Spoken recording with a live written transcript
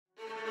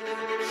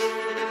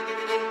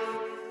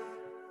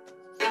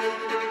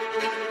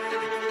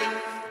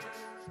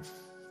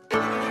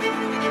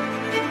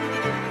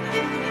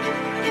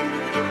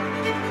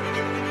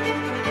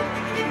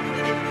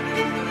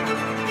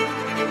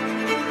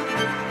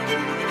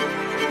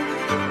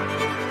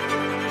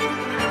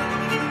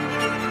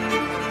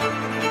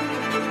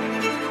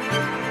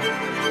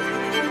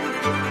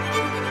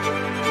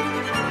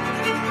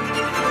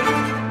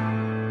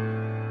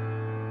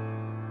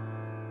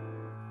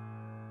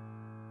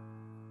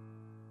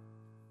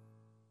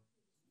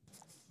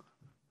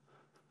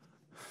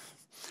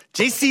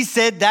JC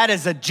said that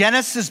is a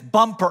Genesis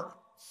bumper.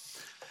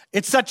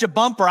 It's such a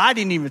bumper, I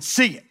didn't even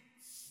see it.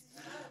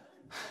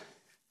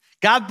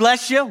 God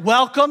bless you.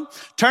 Welcome.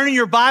 Turning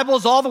your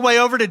Bibles all the way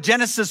over to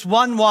Genesis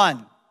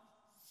 1:1.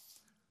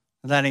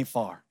 That ain't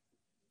far.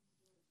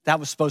 That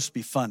was supposed to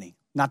be funny.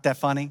 Not that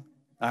funny?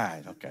 All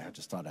right, okay. I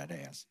just thought I'd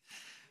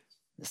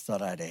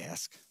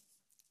ask.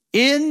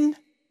 In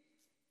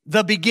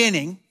the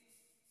beginning,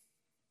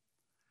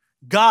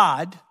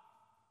 God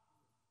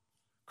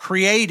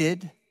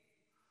created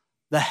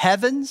the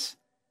heavens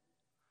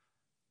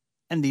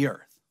and the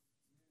earth.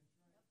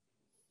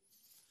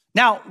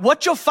 Now,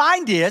 what you'll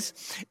find is,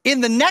 in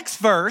the next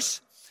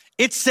verse,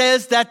 it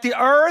says that the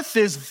earth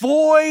is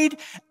void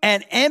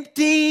and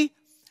empty,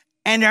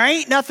 and there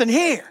ain't nothing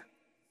here.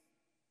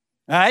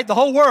 All right, the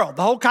whole world,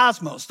 the whole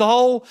cosmos, the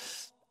whole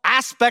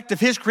aspect of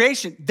his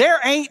creation, there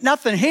ain't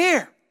nothing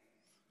here.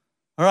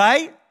 All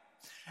right?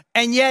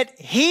 And yet,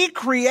 he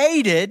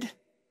created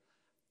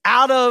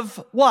out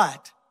of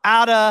what?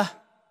 Out of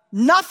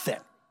nothing.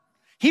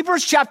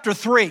 Hebrews chapter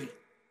 3.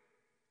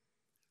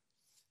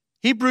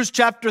 Verse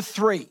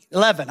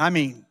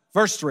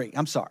 3,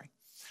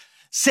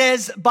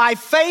 says, by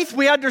faith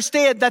we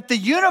understand that the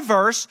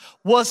universe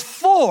was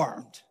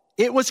formed.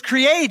 It was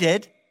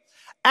created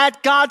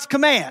at God's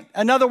command.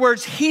 In other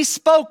words, he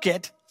spoke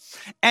it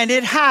and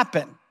it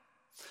happened.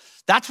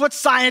 That's what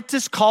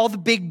scientists call the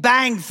Big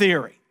Bang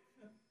Theory.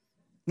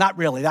 Not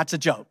really, that's a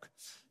joke.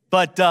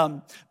 But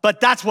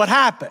that's what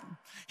happened.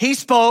 He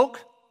spoke,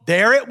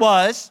 there it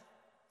was,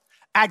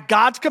 at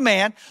God's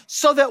command,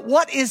 so that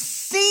what is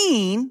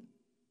seen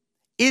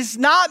is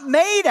not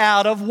made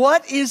out of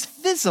what is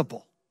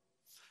visible.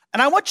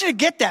 And I want you to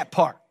get that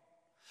part.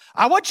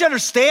 I want you to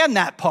understand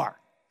that part.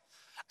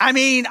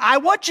 I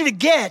want you to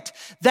get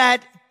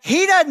that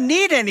he doesn't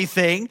need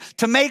anything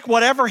to make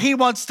whatever he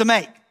wants to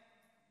make.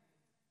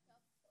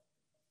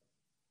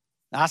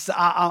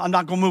 I'm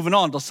not going to move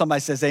on until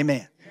somebody says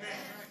amen.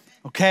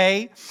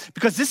 Okay?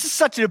 Because this is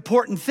such an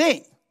important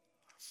thing.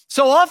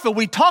 So often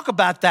we talk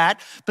about that,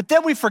 but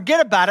then we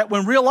forget about it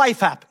when real life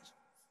happens.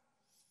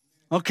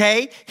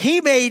 Okay? He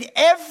made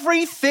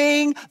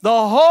everything,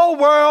 the whole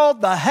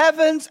world, the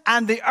heavens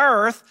and the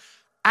earth,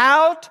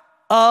 out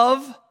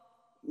of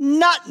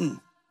nothing.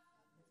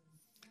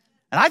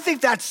 And I think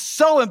that's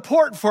so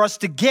important for us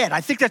to get. I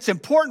think that's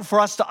important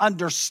for us to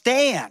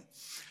understand.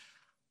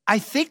 I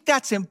think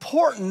that's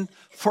important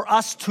for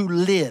us to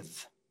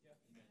live.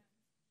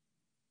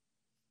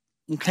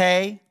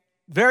 Okay?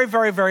 Very,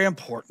 very, very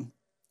important.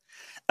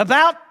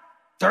 About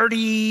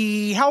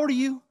 30, how old are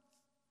you?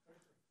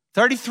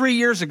 33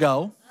 years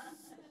ago,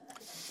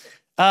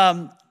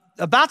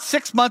 about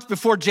 6 months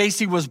before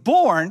JC was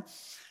born,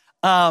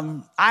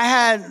 I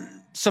had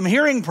some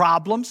hearing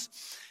problems,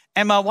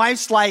 and my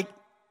wife's like,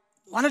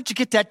 why don't you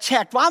get that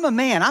checked? Well, I'm a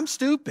man. I'm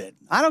stupid.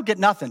 I don't get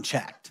nothing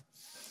checked.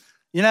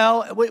 You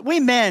know,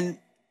 we men,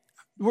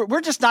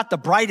 we're just not the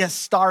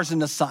brightest stars in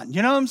the sun.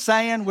 You know what I'm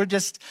saying? We're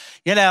just,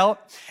 and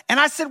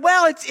I said,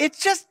 well,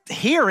 it's just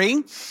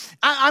hearing.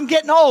 I'm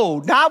getting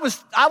old. Now,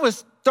 I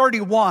was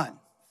 31.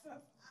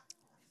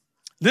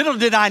 Little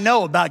did I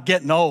know about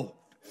getting old,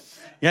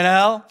 and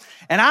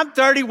I'm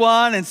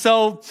 31. And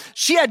so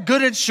she had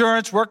good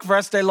insurance, worked for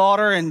Estee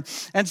Lauder.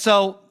 And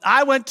so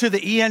I went to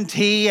the ENT,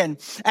 and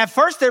at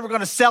first they were going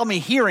to sell me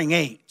hearing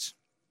aids.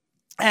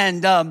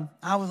 And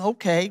I was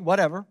okay,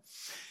 whatever.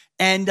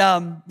 And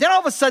then all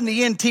of a sudden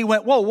the ENT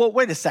went, whoa,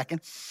 wait a second.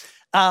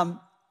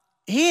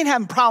 He ain't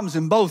having problems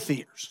in both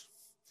ears.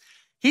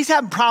 He's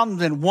having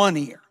problems in one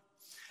ear.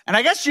 And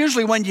I guess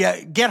usually when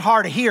you get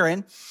hard of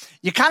hearing,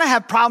 you kind of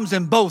have problems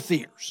in both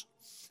ears,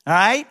 all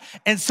right?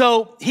 And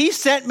so he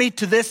sent me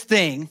to this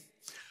thing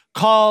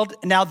called,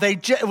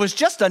 it was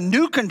just a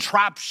new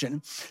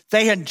contraption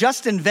they had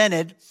just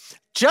invented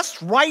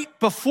just right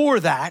before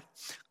that,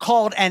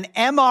 called an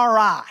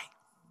MRI.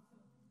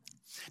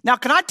 Now,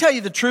 can I tell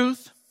you the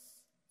truth?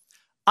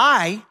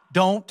 I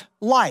don't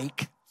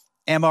like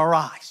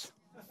MRIs.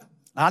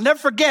 I'll never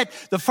forget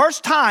the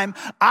first time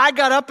I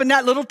got up in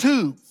that little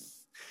tube,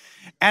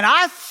 and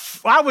I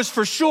was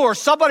for sure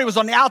somebody was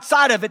on the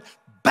outside of it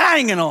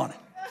banging on it.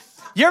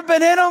 You ever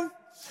been in them?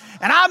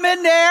 And I'm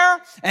in there,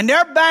 and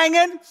they're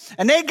banging,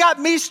 and they got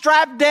me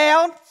strapped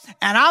down,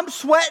 and I'm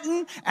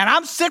sweating, and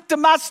I'm sick to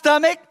my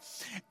stomach,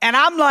 and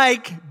I'm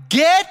like,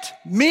 get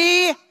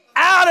me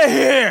out of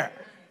here.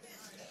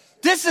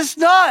 This is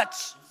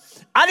nuts.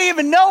 I didn't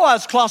even know I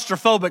was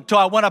claustrophobic till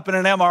I went up in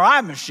an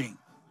MRI machine.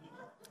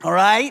 All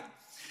right?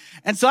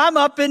 And so I'm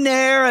up in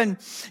there, and,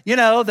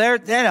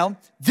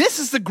 this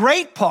is the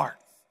great part.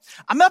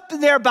 I'm up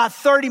in there about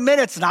 30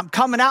 minutes, and I'm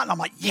coming out, and I'm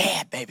like,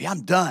 yeah, baby,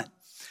 I'm done.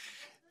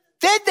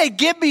 Then they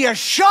give me a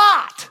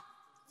shot.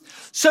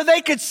 so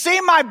they could see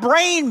my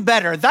brain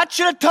better. That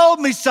should have told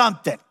me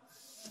something.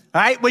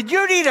 All right, when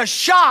you need a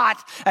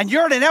shot and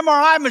you're in an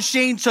MRI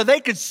machine so they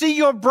could see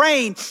your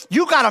brain,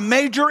 you got a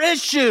major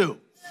issue,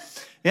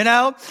 you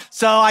know?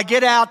 So I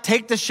get out,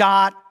 take the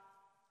shot,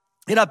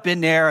 get up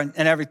in there and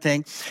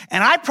everything.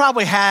 And I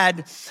probably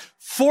had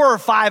 4 or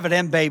 5 of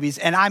them babies.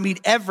 And I mean,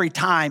 every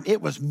time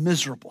it was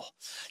miserable.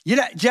 You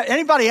know,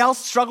 anybody else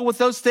struggle with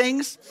those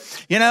things?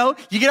 You know,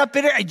 you get up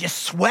in there and you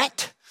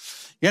sweat.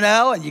 You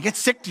know, and you get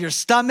sick to your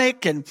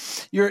stomach and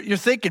you're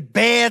thinking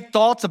bad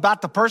thoughts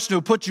about the person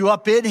who put you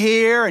up in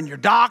here and your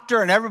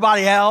doctor and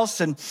everybody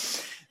else. And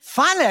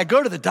finally I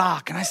go to the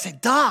doc and I say,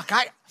 Doc,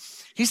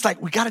 he's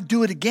like, we got to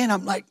do it again.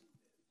 I'm like,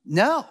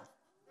 no.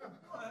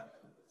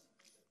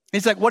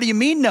 He's like, what do you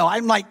mean no?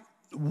 I'm like,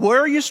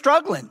 where are you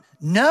struggling?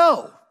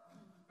 No.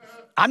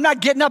 I'm not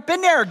getting up in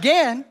there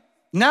again.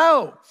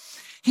 No.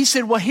 He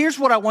said, well, here's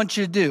what I want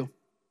you to do.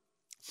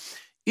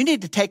 You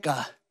need to take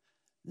a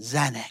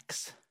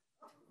Xanax.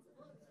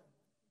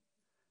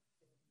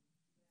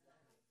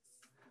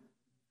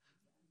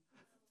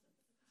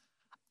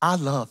 I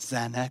love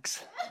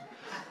Xanax.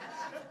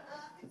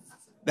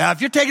 Now, if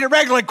you're taking it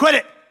regularly, quit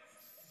it.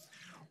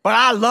 But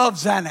I love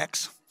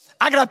Xanax.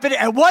 I got up in it.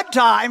 At one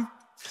time,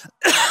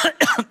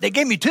 they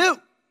gave me 2. All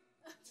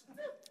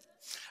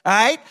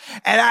right?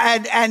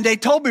 And they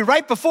told me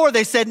right before,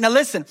 they said, now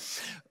listen,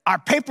 our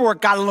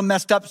paperwork got a little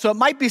messed up, so it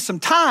might be some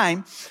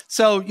time.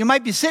 So you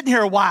might be sitting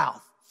here a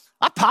while.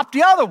 I popped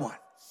the other one.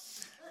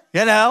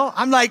 You know,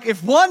 I'm like,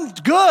 if one's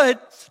good,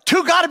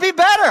 2 got to be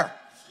better.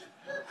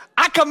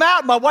 I come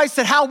out, and my wife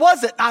said, how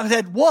was it? I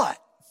said, what?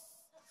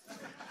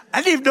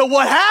 I didn't even know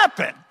what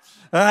happened,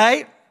 all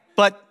right?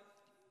 But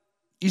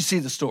you see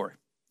the story.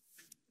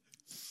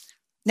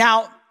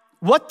 Now,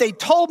 what they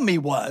told me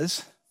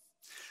was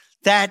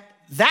that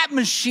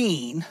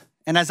machine,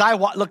 and as I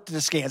looked at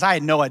the scans, I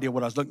had no idea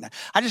what I was looking at.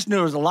 I just knew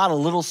there was a lot of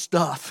little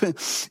stuff,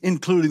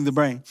 including the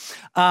brain.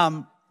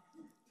 But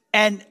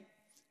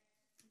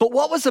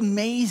what was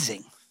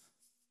amazing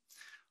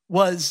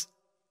was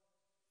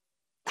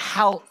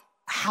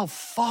how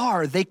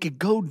far they could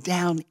go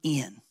down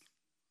in.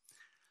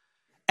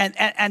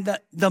 And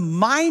the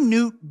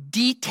minute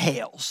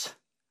details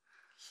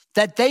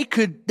that they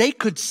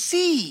could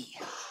see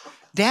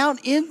down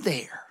in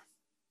there.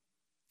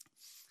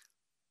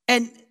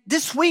 And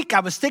this week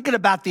I was thinking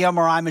about the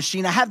MRI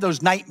machine. I have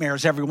those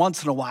nightmares every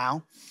once in a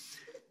while.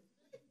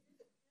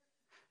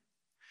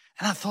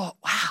 And I thought,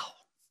 wow,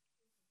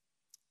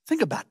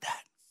 think about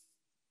that.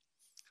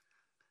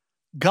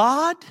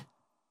 God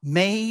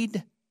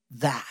made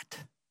that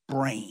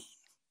brain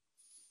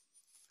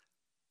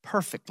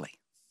perfectly.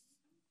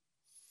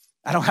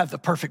 I don't have the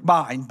perfect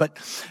mind, but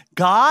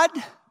God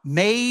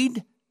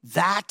made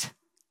that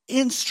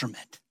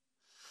instrument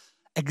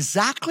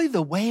exactly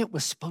the way it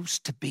was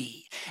supposed to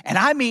be. And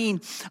I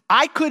mean,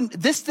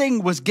 this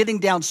thing was getting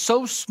down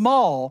so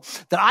small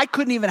that I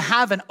couldn't even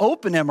have an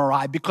open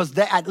MRI because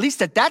at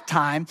least at that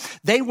time,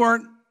 they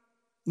weren't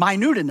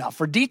minute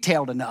enough or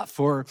detailed enough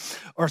or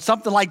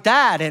something like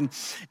that. And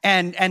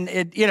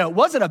it, you know, it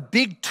wasn't a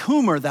big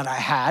tumor that I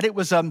had. It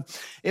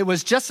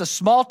was just a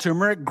small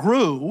tumor. It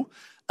grew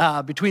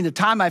between the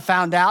time I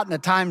found out and the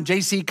time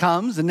JC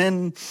comes, and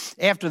then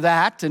after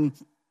that.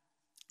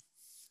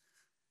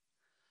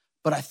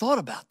 But I thought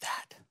about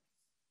that.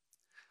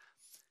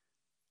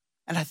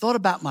 And I thought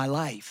about my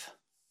life.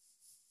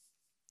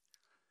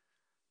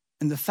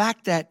 And the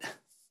fact that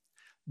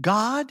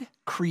God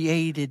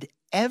created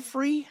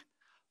every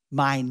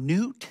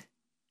minute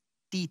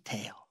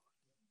detail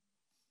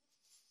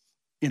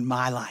in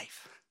my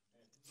life,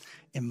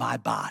 in my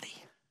body.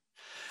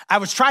 I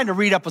was trying to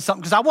read up on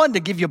something because I wanted to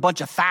give you a bunch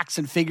of facts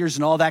and figures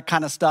and all that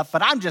kind of stuff,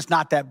 but I'm just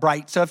not that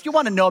bright. So if you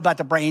want to know about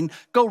the brain,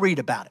 go read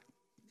about it.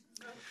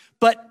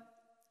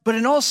 But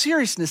in all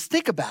seriousness,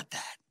 think about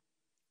that.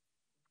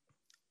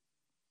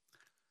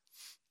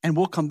 And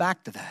we'll come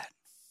back to that.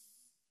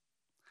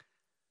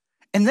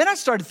 And then I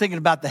started thinking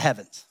about the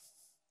heavens.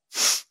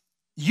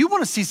 You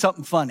want to see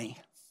something funny?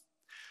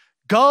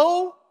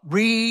 Go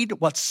read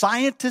what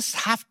scientists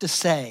have to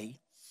say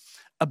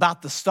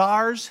about the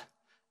stars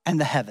and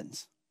the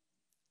heavens.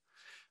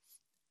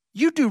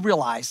 You do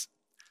realize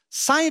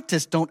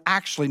scientists don't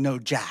actually know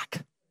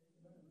jack.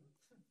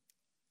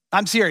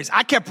 I'm serious.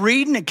 I kept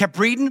reading and kept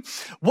reading.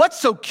 What's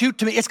so cute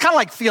to me, it's kind of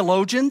like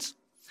theologians.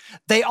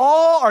 They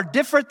all are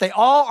different. They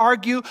all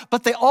argue,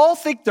 but they all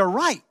think they're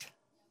right.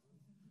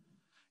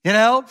 You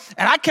know?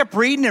 And I kept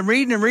reading and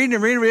reading and reading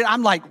and reading and reading.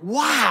 I'm like,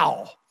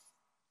 wow,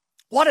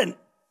 what an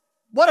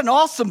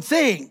awesome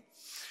thing.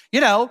 You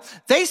know,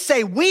 they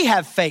say we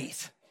have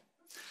faith,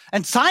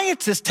 and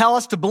scientists tell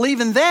us to believe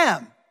in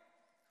them.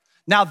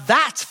 Now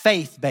that's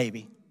faith,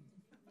 baby.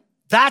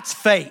 That's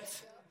faith.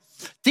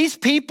 These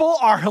people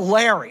are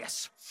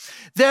hilarious.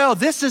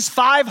 This is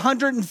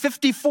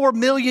 554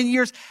 million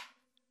years.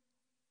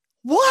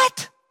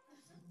 What?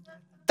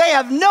 They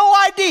have no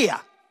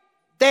idea.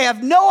 They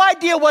have no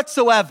idea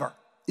whatsoever,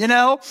 you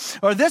know?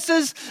 Or this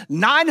is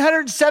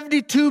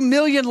 972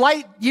 million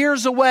light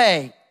years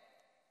away.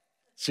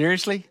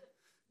 Seriously?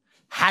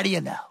 How do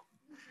you know?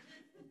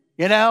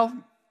 You know?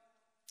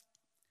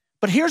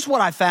 But here's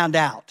what I found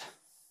out.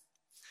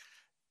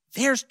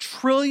 There's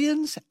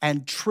trillions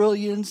and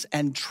trillions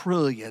and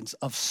trillions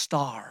of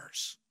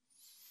stars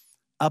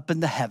up in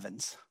the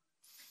heavens.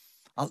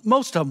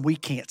 Most of them we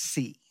can't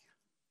see.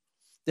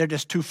 They're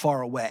just too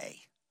far away.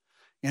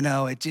 You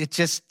know, it's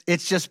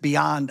just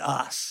beyond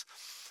us.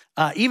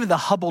 Even the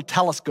Hubble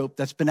telescope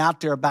that's been out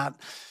there about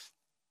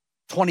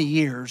 20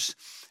 years,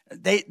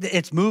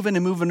 it's moving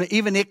and moving.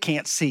 Even it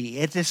can't see.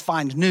 It just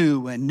finds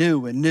new and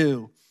new and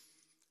new.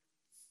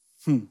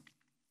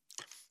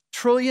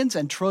 Trillions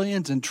and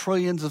trillions and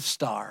trillions of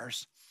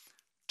stars.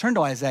 Turn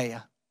to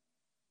Isaiah.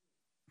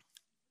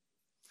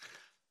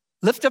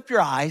 Lift up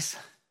your eyes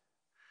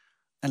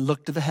and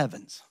look to the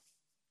heavens.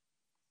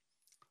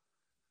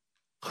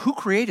 Who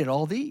created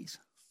all these?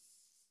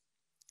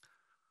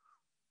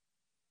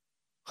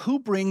 Who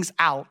brings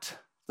out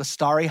the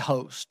starry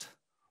host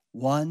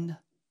one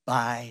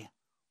by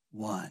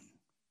one?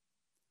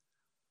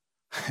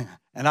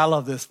 And I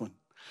love this one.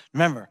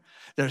 Remember,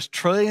 there's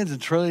trillions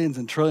and trillions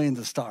and trillions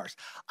of stars.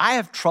 I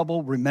have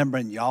trouble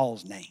remembering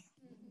y'all's name.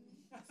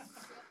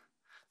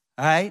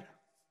 All right?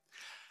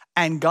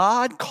 And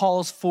God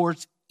calls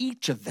forth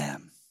each of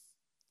them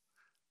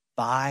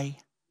by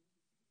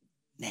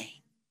name.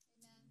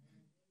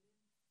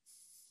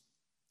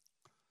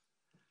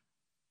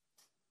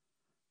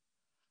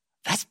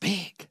 That's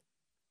big.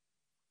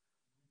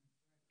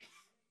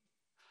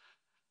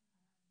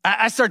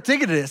 I start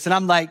thinking of this and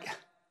I'm like,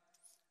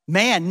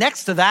 man,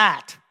 next to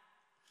that,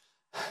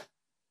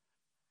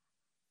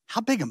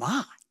 how big am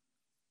I?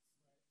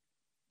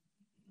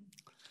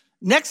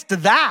 Next to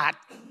that,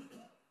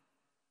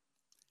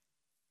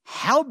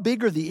 how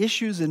big are the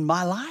issues in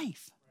my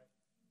life?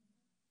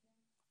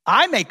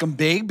 I make them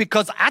big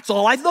because that's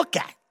all I look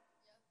at.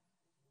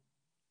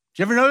 Did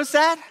you ever notice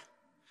that?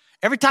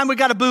 Every time we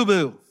got a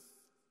boo-boo,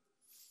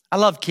 I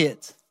love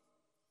kids.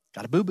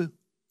 Got a boo-boo,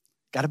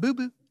 got a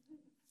boo-boo,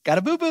 got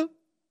a boo-boo.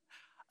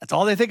 That's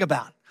all they think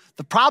about.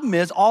 The problem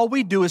is all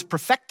we do is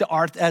perfect the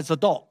art as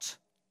adults.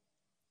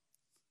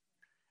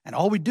 And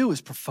all we do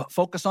is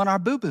focus on our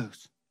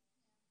boo-boos.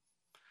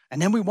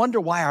 And then we wonder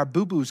why our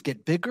boo-boos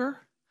get bigger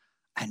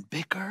and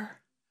bigger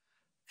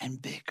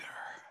and bigger.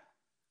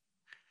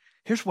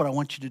 Here's what I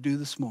want you to do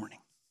this morning.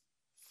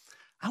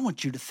 I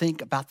want you to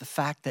think about the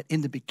fact that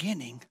in the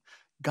beginning,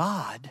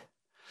 God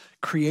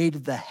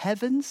created the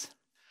heavens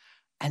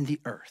and the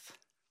earth.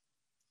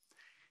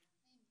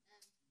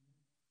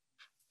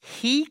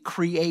 He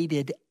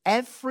created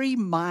every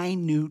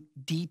minute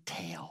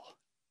detail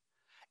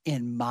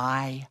in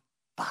my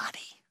body.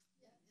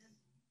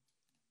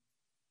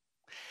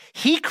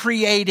 He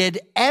created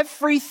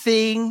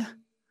everything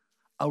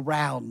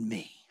around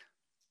me.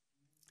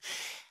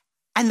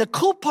 And the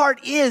cool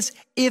part is,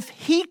 if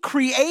he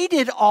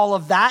created all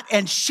of that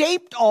and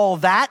shaped all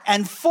that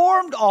and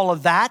formed all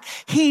of that,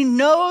 he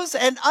knows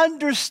and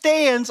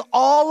understands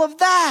all of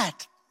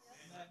that.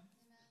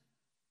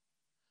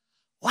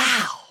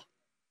 Wow.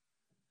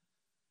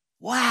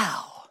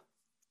 Wow.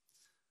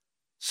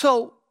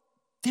 So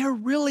there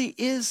really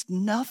is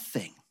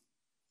nothing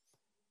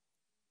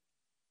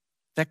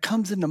that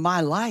comes into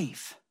my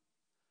life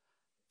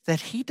that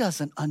he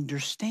doesn't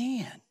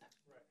understand.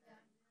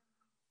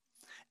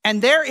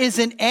 And there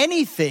isn't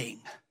anything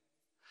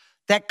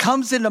that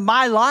comes into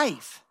my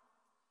life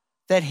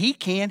that he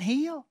can't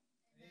heal.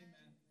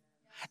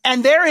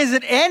 And there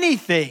isn't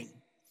anything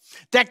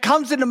that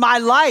comes into my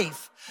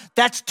life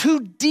that's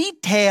too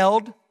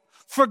detailed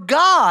for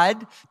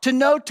God to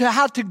know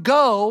how to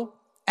go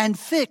and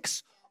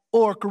fix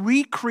or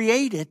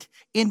recreate it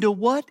into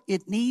what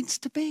it needs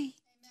to be.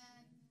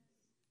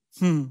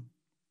 And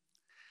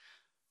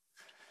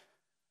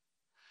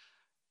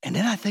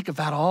then I think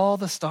about all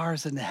the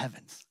stars in the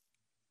heavens.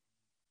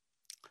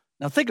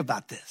 Now think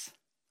about this.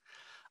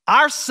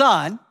 Our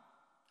sun,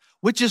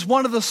 which is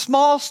one of the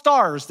small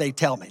stars, they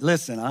tell me.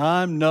 Listen,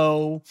 I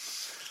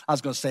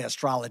was going to say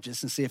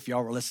astrologist and see if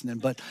y'all were listening,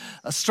 but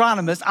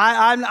astronomist,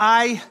 I'm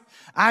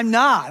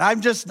not.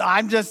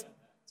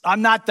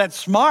 I'm not that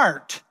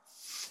smart,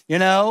 you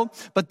know?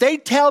 But they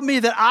tell me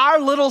that our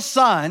little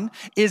sun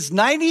is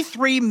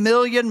 93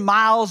 million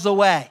miles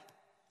away,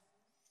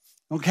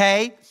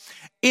 okay?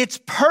 It's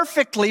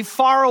perfectly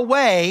far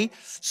away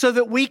so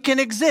that we can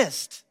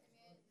exist.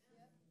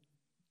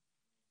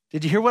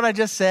 Did you hear what I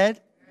just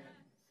said?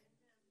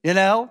 You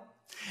know?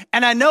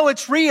 And I know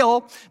it's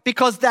real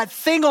because that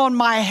thing on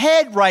my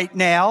head right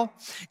now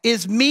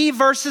is me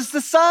versus the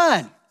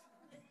sun.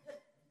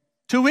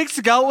 2 weeks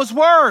ago, it was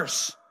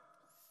worse.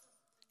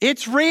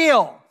 It's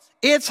real.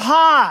 It's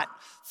hot.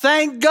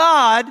 Thank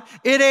God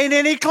it ain't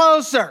any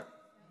closer.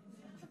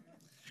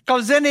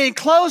 Because any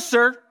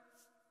closer,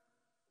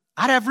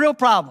 I'd have real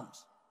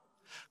problems.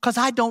 Because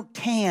I don't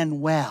tan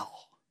well.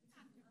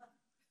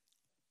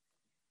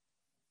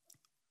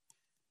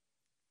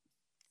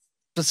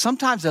 But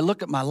sometimes I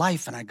look at my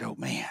life and I go,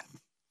 man,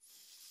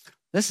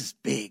 this is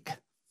big.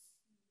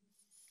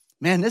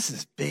 Man, this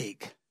is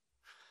big.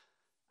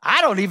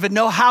 I don't even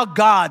know how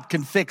God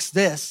can fix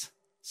this.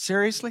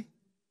 Seriously?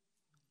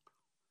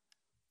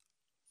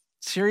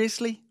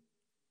 Seriously?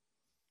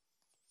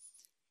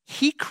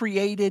 He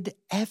created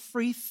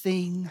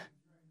everything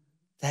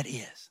that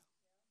is.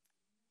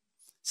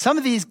 Some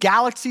of these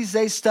galaxies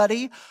they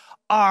study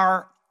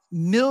are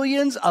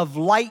millions of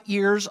light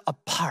years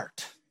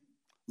apart.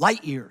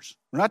 Light years.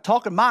 We're not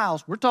talking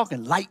miles, we're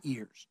talking light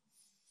years.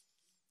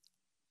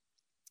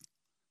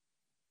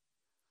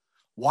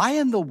 Why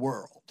in the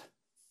world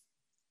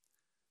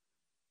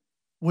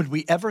would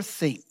we ever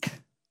think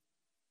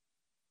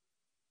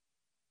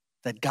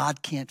that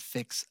God can't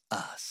fix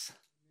us?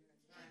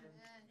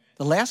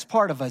 The last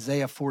part of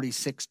Isaiah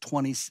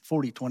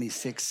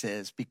 40:26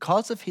 says,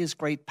 because of his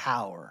great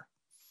power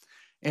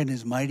and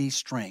his mighty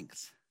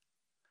strength,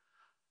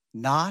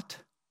 not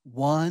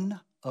one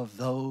of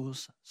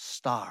those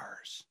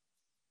stars,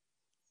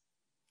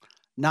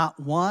 not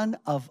one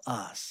of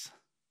us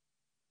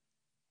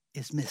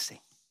is missing.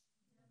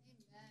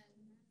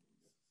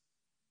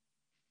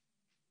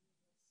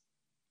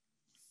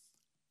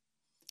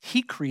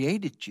 He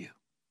created you.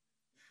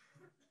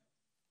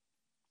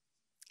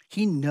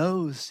 He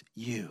knows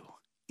you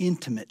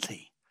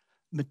intimately,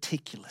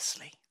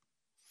 meticulously.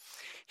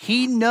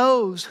 He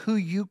knows who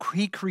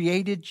he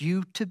created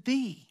you to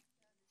be.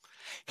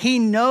 He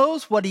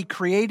knows what he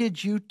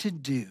created you to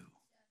do.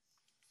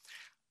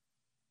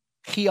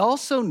 He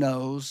also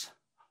knows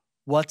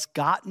what's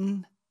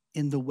gotten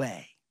in the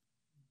way.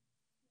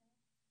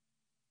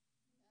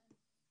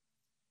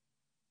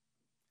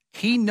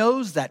 He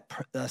knows that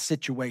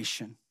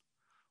situation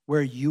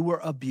where you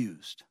were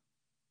abused.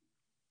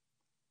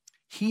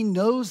 He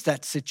knows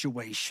that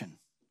situation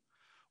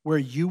where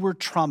you were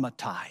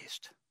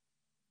traumatized.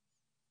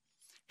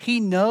 He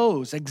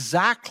knows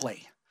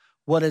exactly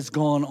what has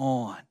gone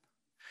on.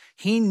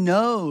 He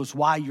knows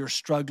why you're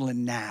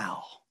struggling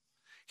now.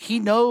 He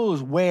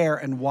knows where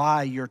and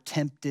why you're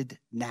tempted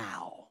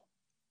now.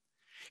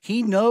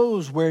 He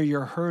knows where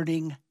you're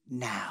hurting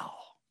now.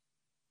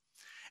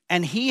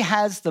 And he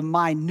has the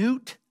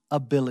minute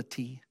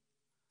ability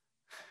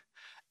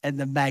and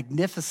the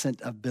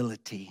magnificent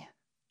ability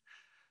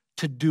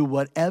to do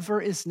whatever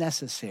is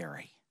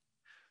necessary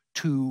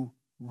to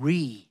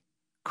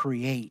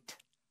recreate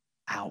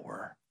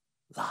our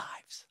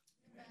lives.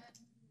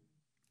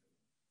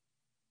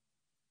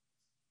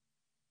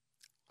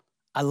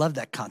 I love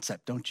that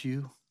concept, don't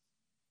you?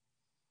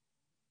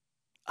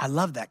 I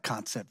love that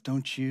concept,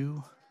 don't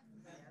you?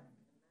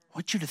 I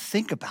want you to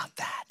think about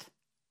that.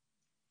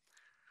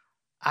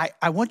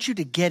 I want you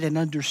to get and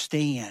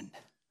understand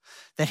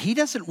that he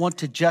doesn't want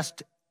to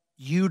just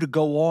you to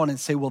go on and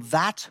say, well,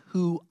 that's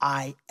who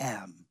I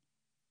am.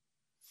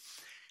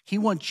 He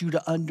wants you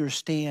to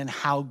understand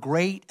how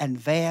great and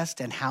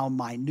vast and how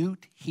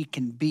minute he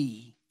can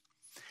be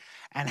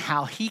and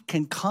how he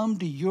can come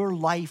to your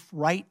life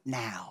right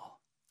now.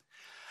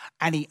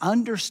 And he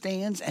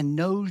understands and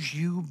knows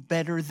you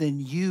better than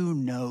you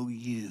know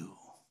you.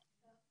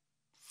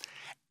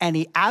 And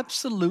he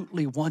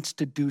absolutely wants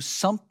to do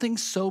something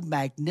so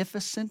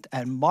magnificent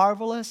and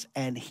marvelous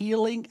and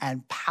healing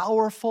and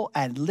powerful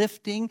and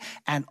lifting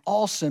and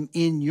awesome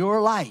in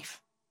your life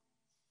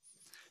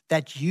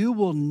that you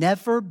will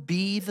never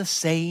be the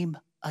same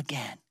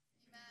again.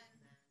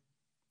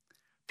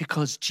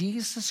 Because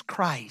Jesus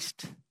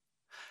Christ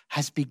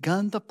has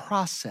begun the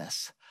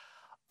process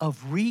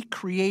of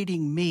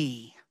recreating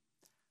me.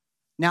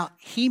 Now,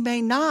 he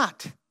may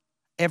not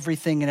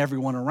everything and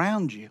everyone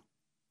around you,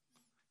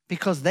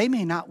 because they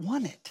may not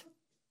want it.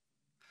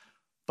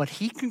 But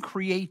he can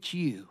create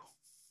you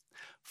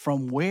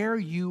from where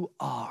you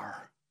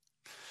are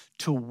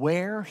to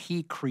where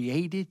he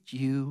created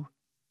you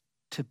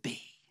to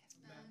be.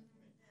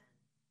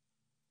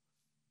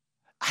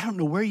 I don't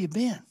know where you've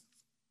been.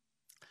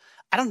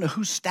 I don't know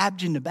who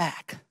stabbed you in the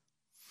back.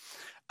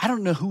 I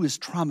don't know who has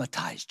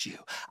traumatized you.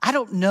 I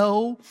don't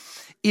know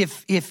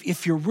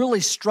if you're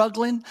really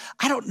struggling.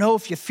 I don't know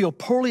if you feel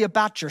poorly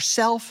about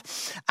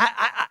yourself.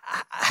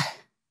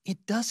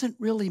 It doesn't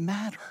really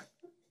matter.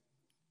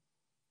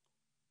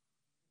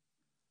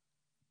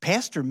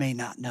 Pastor may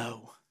not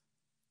know,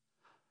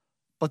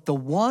 but the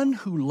one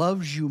who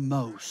loves you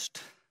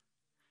most,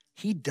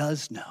 he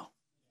does know.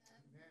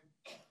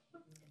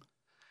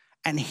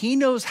 And he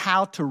knows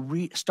how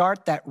to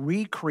start that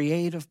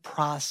recreative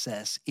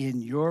process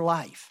in your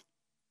life.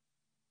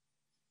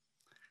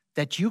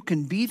 That you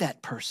can be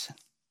that person.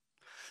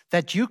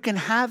 That you can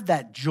have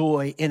that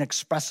joy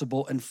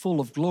inexpressible and full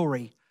of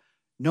glory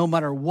no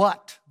matter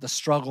what the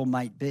struggle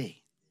might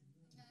be.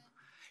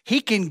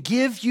 He can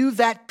give you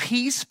that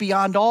peace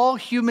beyond all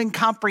human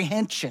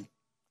comprehension,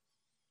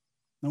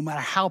 no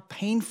matter how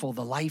painful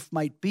the life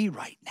might be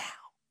right now.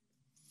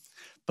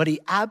 But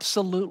he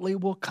absolutely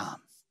will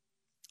come,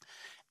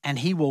 and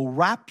he will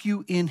wrap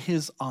you in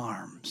his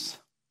arms,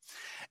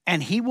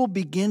 and he will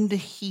begin to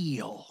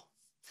heal,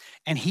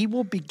 and he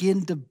will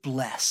begin to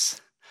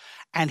bless,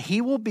 and he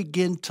will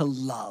begin to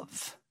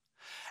love.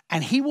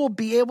 And he will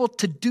be able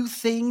to do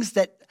things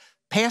that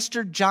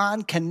Pastor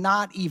John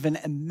cannot even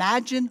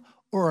imagine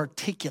or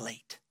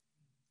articulate.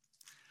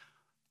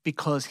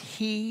 Because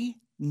he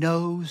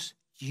knows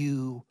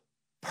you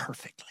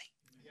perfectly.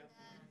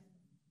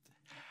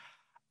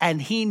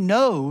 And he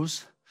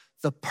knows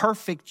the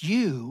perfect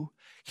you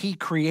he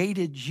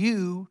created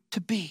you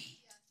to be.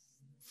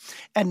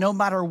 And no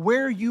matter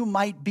where you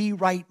might be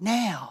right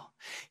now,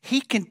 he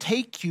can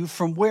take you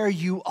from where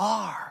you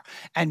are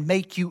and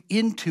make you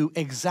into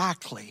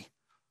exactly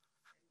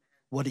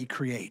what he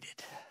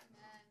created.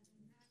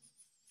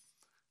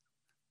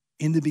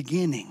 In the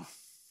beginning,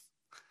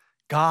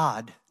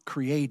 God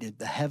created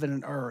the heaven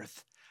and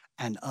earth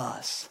and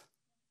us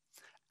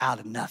out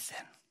of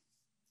nothing.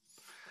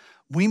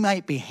 We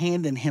might be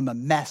handing him a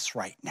mess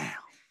right now.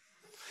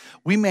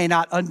 We may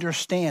not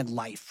understand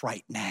life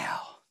right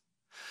now.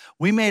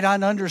 We may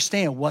not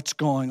understand what's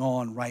going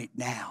on right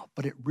now,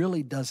 but it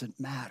really doesn't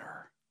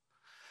matter,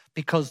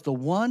 because the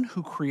one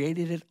who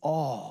created it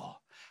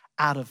all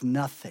out of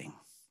nothing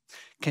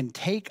can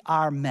take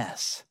our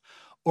mess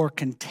or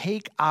can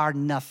take our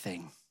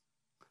nothing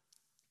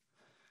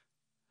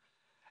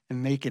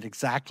and make it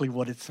exactly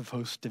what it's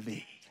supposed to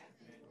be.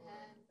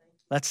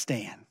 Let's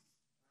stand.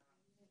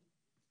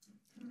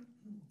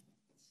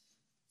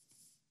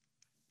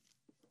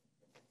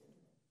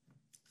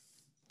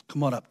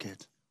 Come on up,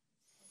 kids.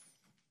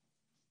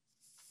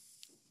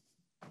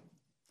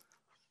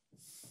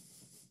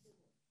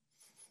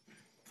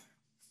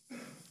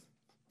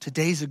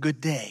 Today's a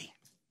good day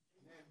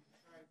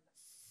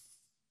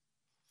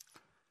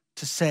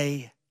to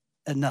say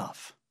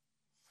enough.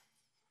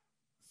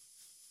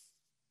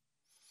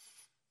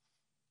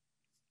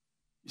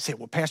 You say,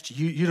 well, Pastor,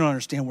 you don't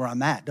understand where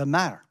I'm at. Doesn't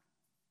matter.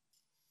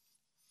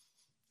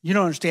 You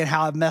don't understand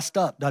how I've messed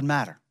up. Doesn't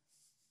matter.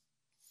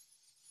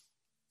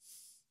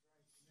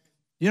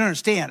 You don't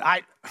understand.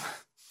 I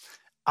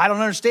don't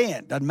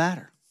understand. Doesn't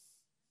matter.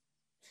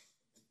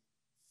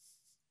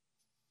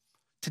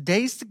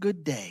 Today's the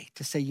good day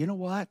to say, you know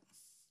what?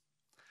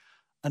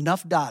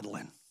 Enough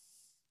dawdling.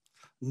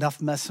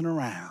 Enough messing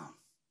around.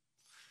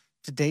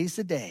 Today's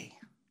the day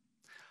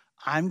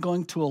I'm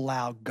going to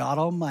allow God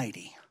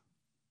Almighty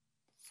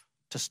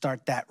to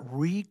start that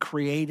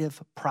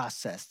recreative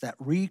process, that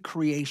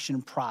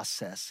recreation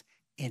process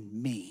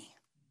in me.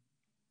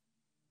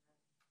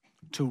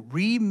 To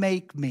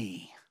remake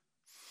me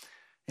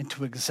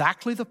into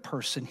exactly the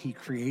person he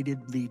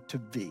created me to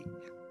be.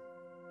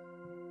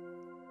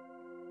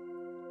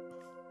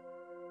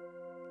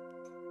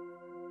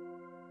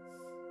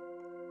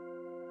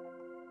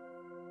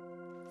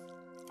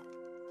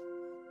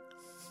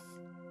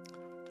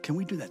 Can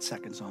we do that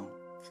second song?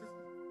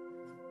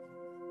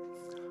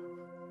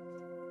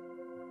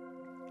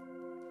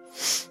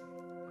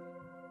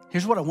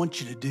 Here's what I want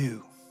you to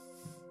do.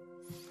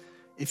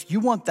 If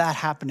you want that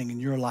happening in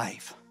your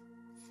life,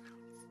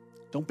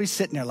 don't be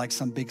sitting there like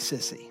some big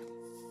sissy.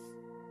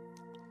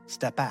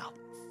 Step out.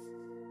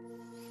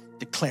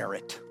 Declare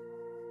it.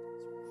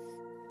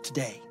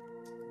 Today.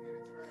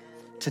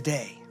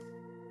 Today.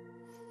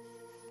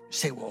 You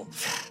say, well,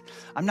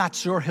 I'm not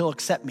sure he'll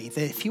accept me.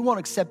 If he won't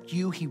accept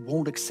you, he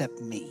won't accept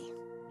me.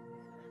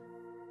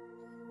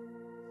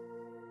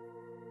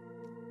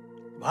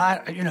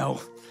 My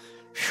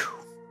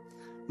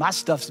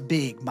stuff's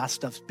big. My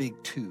stuff's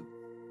big too.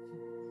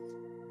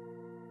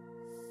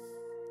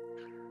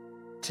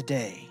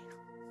 Today,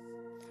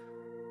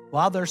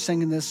 while they're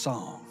singing this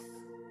song,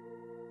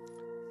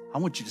 I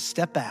want you to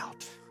step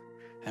out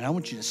and I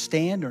want you to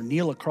stand or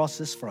kneel across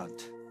this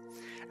front.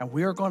 And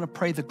we are going to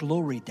pray the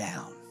glory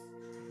down.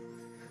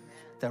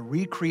 The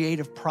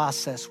recreative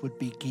process would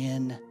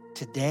begin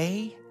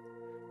today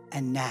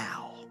and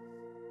now.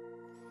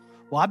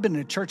 Well, I've been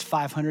in the church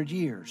 500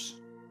 years.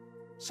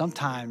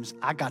 Sometimes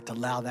I got to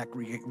allow that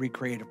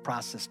recreative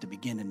process to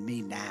begin in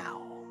me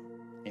now.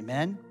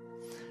 Amen?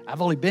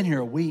 I've only been here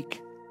a week.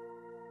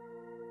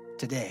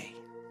 Today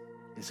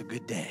is a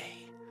good day.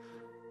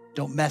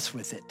 Don't mess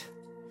with it.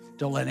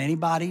 Don't let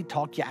anybody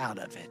talk you out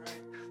of it.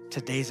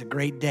 Today's a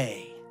great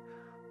day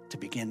to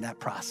begin that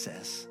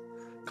process.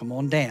 Come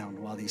on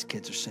down while these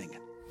kids are singing.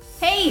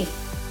 Hey,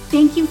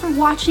 thank you for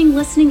watching,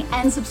 listening,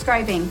 and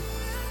subscribing.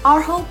 Our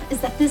hope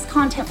is that this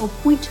content will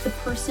point to the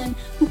person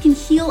who can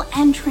heal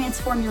and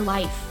transform your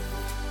life.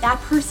 That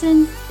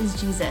person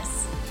is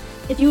Jesus.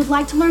 If you would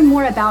like to learn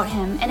more about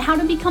him and how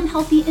to become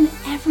healthy in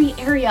every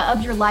area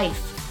of your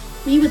life,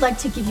 we would like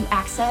to give you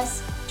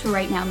access to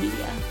Right Now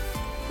Media.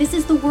 This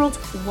is the world's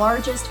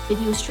largest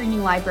video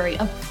streaming library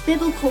of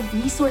biblical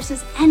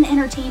resources and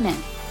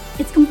entertainment.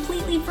 It's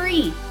completely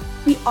free.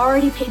 We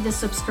already paid the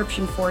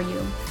subscription for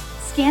you.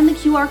 Scan the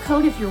QR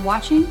code if you're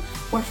watching,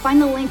 or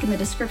find the link in the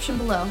description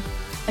below.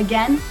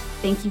 Again,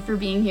 thank you for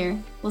being here.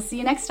 We'll see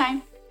you next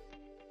time.